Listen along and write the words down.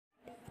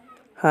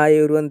Hi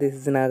everyone, this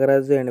is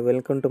Nagaraju and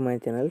welcome to my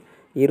channel.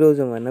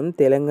 ఈరోజు మనం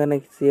Telangana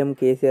CM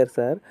KCR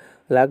sir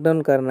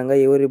lockdown కారణంగా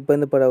ఎవరు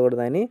ఇబ్బంది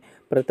పడకూడదని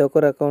ప్రతి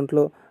ఒక్కరి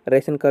అకౌంట్లో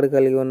రేషన్ కార్డు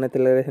కలిగి ఉన్న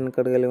తెల్ల రేషన్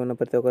కార్డు కలిగి ఉన్న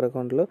ప్రతి ఒక్కరి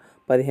అకౌంట్లో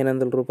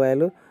 1500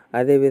 రూపాయలు,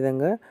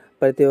 అదేవిధంగా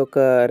ప్రతి ఒక్క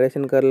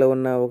రేషన్ కార్డులో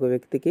ఉన్న ఒక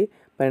వ్యక్తికి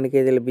 12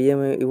 కేజీల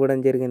బియ్యం ఇవ్వడం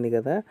జరిగింది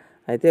కదా.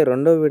 అయితే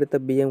రెండో విడత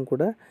బియ్యం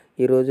కూడా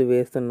ఈరోజు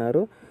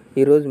వేస్తున్నారు.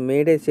 ఈరోజు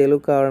మేడే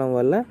సెలవు కావడం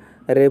వల్ల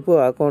రేపు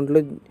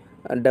అకౌంట్లో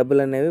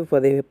డబ్బులు అనేవి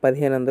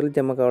 1500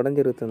 జమ కావడం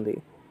జరుగుతుంది.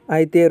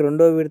 అయితే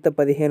రెండో విడత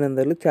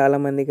 1500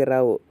 చాలామందికి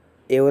రావు.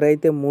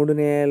 ఎవరైతే 3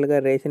 నెలలుగా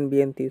రేషన్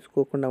బియ్యం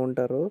తీసుకోకుండా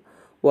ఉంటారో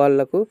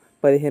వాళ్లకు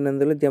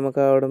 1500 జమ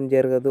కావడం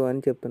జరగదు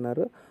అని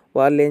చెప్తున్నారు.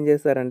 వాళ్ళు ఏం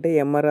చేస్తారంటే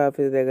ఎంఆర్ఓ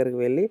ఆఫీస్ దగ్గరికి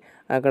వెళ్ళి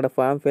అక్కడ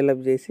ఫామ్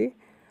ఫిల్అప్ చేసి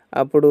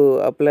అప్పుడు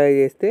అప్లై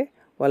చేస్తే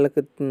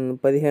వాళ్ళకి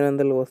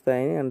 1500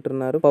 వస్తాయని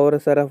అంటున్నారు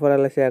పౌర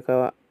సరఫరాల శాఖ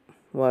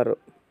వారు.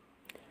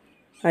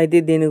 అయితే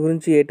దీని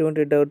గురించి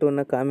ఎటువంటి డౌట్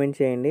ఉన్నా కామెంట్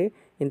చేయండి.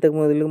 ఇంతకు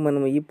మొదలు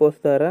మనం ఈ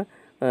పోస్ట్ ద్వారా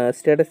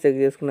స్టేటస్ చెక్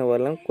చేసుకునే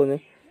వాళ్ళం. కొంచెం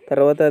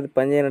తర్వాత అది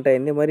పనిచేయనట్టు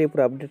అయింది, మరి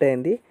ఇప్పుడు అప్డేట్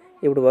అయింది,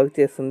 ఇప్పుడు వర్క్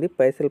చేస్తుంది.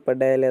 పైసలు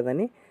పడ్డాయా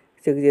లేదని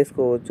చెక్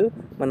చేసుకోవచ్చు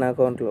మన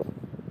అకౌంట్లో.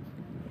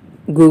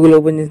 గూగుల్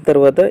ఓపెన్ చేసిన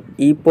తర్వాత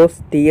ఈ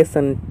పోస్ట్ టీఎస్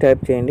అని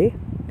టైప్ చేయండి.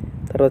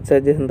 తర్వాత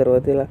సెర్చ్ చేసిన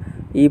తర్వాత ఇలా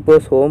ఈ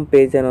పోస్ట్ హోమ్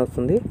పేజ్ అని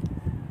వస్తుంది.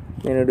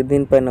 నేను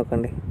దీనిపైన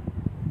నొక్కండి.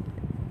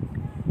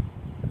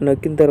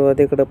 నొక్కిన తర్వాత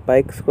ఇక్కడ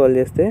పైకి స్క్రోల్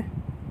చేస్తే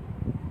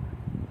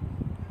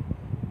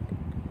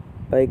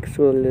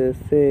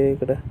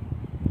ఇక్కడ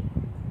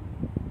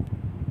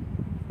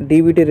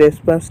డీబీటీ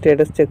రెస్పాన్స్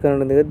స్టేటస్ చెక్ అని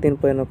ఉంటుంది కదా,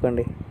 దీనిపైన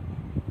నొక్కండి.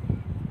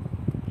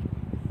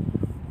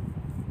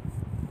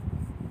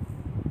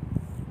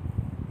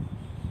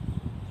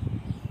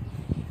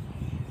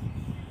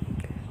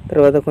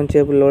 తర్వాత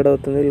కొంచెంసేపు లోడ్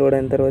అవుతుంది. లోడ్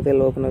అయిన తర్వాత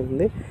ఇలా ఓపెన్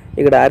అవుతుంది.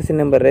 ఇక్కడ RC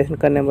number, ration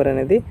card number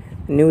అనేది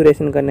న్యూ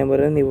రేషన్ కార్డ్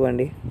నెంబర్ అనేది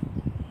ఇవ్వండి.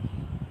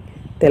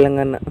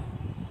 తెలంగాణ.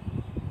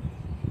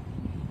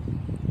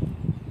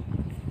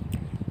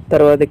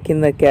 తర్వాత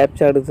కింద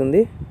క్యాప్చా అడుగుతుంది.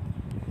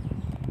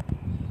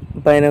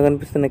 పైన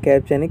కనిపిస్తున్న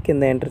క్యాప్చాని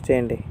కింద ఎంటర్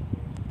చేయండి.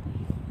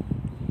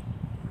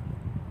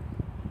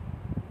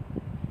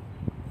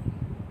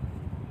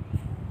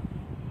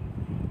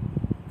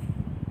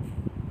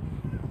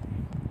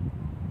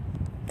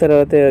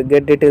 తర్వాత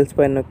గెట్ డీటెయిల్స్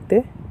పైన నొక్కితే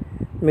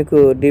మీకు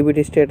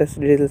డీబీటీ స్టేటస్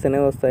డీటెయిల్స్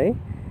అనేవి వస్తాయి.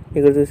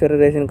 ఇక్కడ చూసారా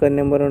రేషన్ కార్డ్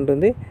నెంబర్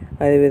ఉంటుంది.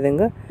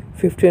 అదేవిధంగా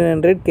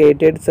 1500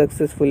 credited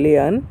successfully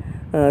on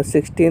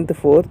 16th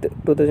 4th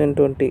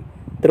 2020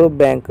 through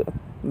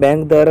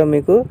bank ద్వారా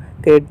మీకు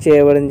క్రెడిట్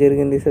చేయబడడం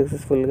జరిగింది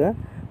సక్సెస్ఫుల్గా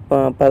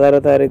 16వ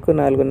తారీఖు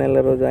 4వ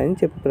నెల రోజు అని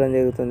చెప్పడం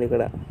జరుగుతుంది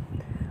ఇక్కడ.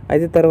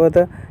 అయితే తర్వాత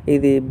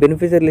ఇది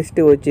బెనిఫిషియర్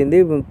లిస్ట్ వచ్చింది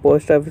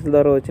పోస్ట్ ఆఫీస్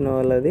ద్వారా వచ్చిన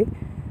వాళ్ళది,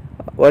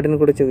 వాటిని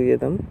కూడా చెక్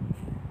చేద్దాం.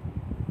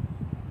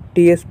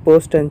 టీఎస్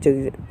పోస్ట్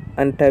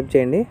అని టైప్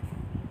చేయండి.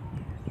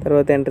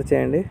 తర్వాత ఎంటర్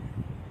చేయండి.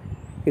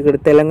 ఇక్కడ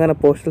తెలంగాణ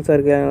పోస్టల్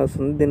సర్కిల్ అని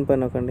వస్తుంది,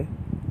 దీనిపైన నొక్కండి.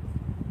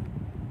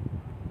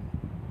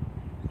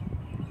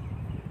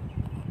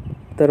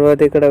 తర్వాత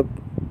ఇక్కడ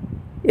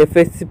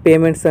ఎఫ్ఎస్సి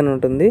పేమెంట్స్ అని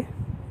ఉంటుంది,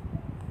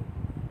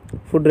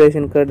 food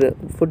ration card,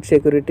 food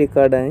security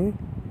card అని.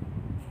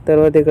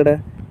 తర్వాత ఇక్కడ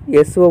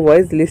ఎస్ఓ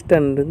వైజ్ లిస్ట్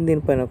అని ఉంటుంది,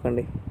 దీనిపైన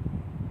నొక్కండి.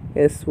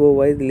 ఎస్ఓ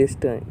వైజ్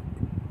లిస్ట్ అని.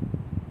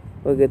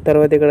 ఓకే.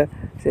 తర్వాత ఇక్కడ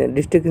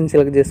డిస్ట్రిక్ట్ని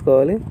సెలెక్ట్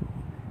చేసుకోవాలి.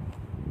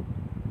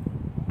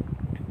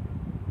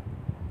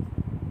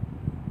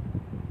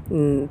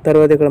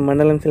 తర్వాత ఇక్కడ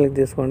మండలం సెలెక్ట్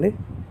చేసుకోండి.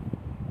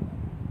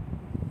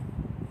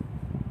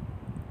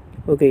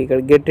 ఓకే. ఇక్కడ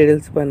గెట్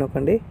డీటెయిల్స్ పైన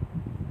నొక్కండి.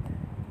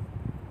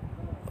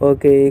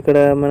 ఓకే. ఇక్కడ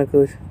మనకు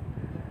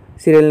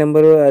సీరియల్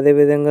నెంబరు,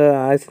 అదేవిధంగా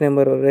RC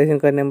number, ration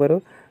card number,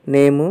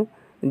 నేము,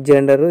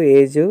 జెండరు,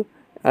 ఏజ్,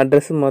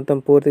 అడ్రస్ మొత్తం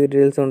పూర్తి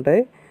డీటెయిల్స్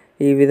ఉంటాయి.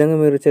 ఈ విధంగా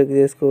మీరు చెక్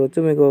చేసుకోవచ్చు.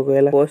 మీకు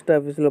ఒకవేళ పోస్ట్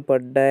ఆఫీస్లో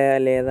పడ్డాయా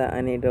లేదా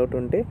అని డౌట్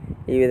ఉంటే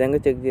ఈ విధంగా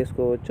చెక్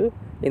చేసుకోవచ్చు.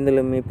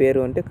 ఇందులో మీ పేరు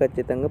ఉంటే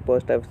ఖచ్చితంగా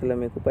పోస్ట్ ఆఫీస్లో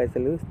మీకు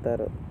పైసలు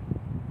ఇస్తారు.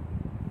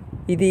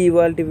 ఇది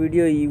ఇవాల్టి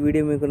వీడియో. ఈ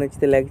వీడియో మీకు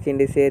నచ్చితే లైక్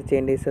చేయండి, షేర్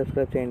చేయండి,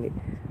 సబ్స్క్రైబ్ చేయండి.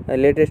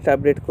 లేటెస్ట్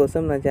అప్డేట్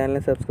కోసం నా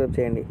ఛానల్ని సబ్స్క్రైబ్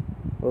చేయండి.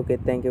 Okay,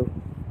 thank you.